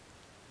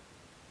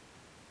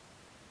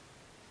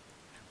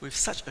 With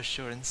such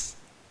assurance,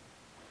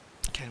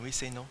 can we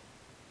say no?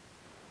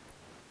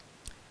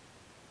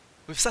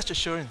 With such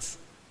assurance,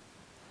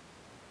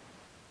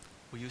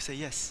 will you say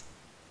yes?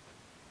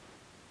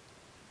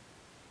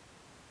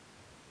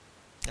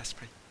 Let's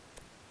pray.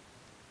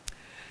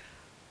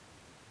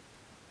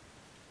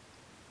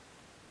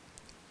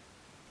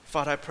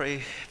 Father, I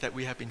pray that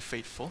we have been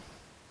faithful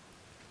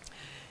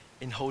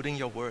in holding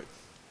your word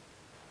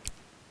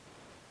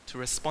to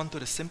respond to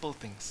the simple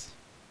things,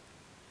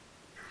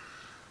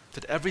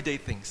 to the everyday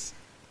things,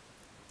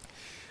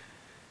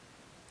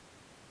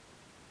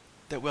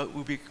 that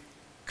we'll be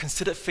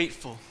considered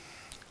faithful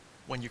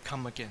when you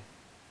come again,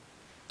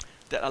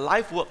 that our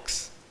life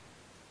works,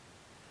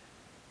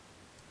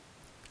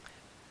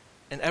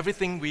 and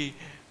everything we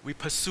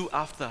pursue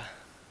after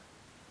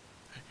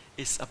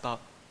is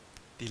about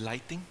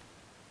delighting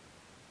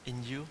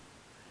in you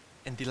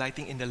and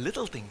delighting in the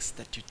little things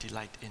that you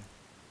delight in.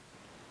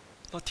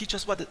 Lord, teach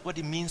us what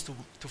it means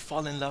to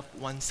fall in love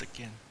once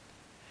again.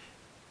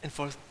 And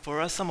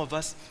for us, some of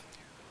us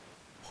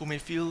who may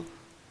feel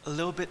a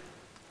little bit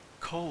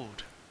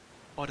cold,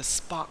 or the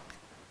spark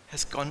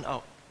has gone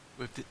out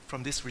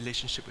from this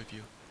relationship with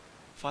you,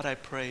 Father, I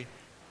pray,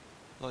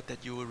 Lord,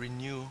 that you will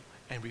renew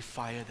and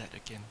refire that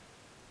again.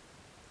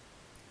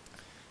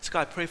 So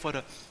God, I pray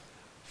for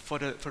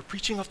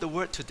preaching of the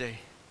word today,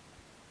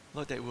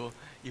 Lord, that it will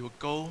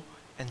go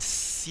and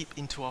seep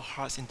into our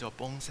hearts, into our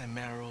bones and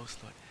marrows,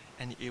 Lord,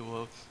 and it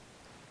will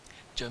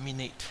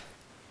germinate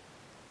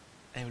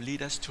and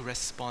lead us to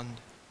respond.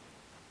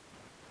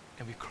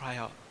 And we cry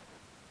out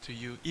to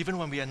you, even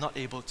when we are not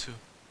able to.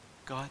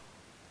 God,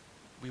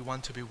 we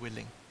want to be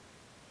willing.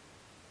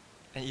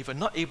 And if we're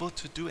not able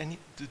to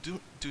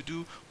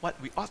do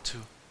what we ought to,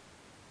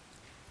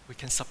 we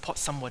can support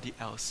somebody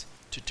else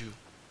to do.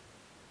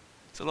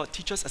 So Lord,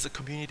 teach us as a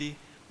community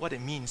what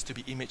it means to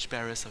be image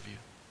bearers of you.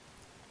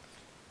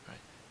 Right?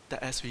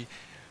 That as we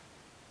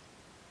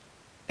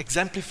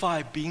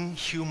exemplify being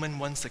human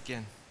once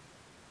again.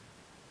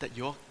 That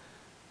your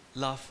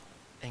love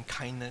and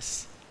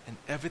kindness and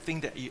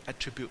everything that you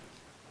attribute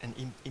and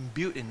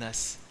imbue in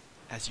us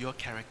as your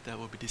character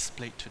will be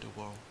displayed to the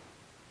world.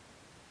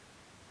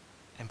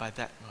 And by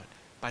that, Lord,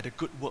 by the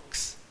good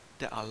works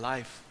that our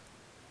life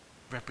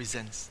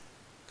represents,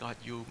 God,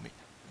 you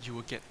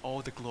will get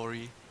all the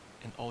glory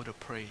and all the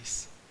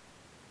praise.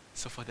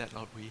 So for that,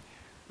 Lord, we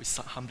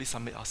humbly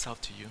submit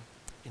ourselves to you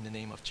in the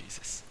name of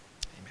Jesus.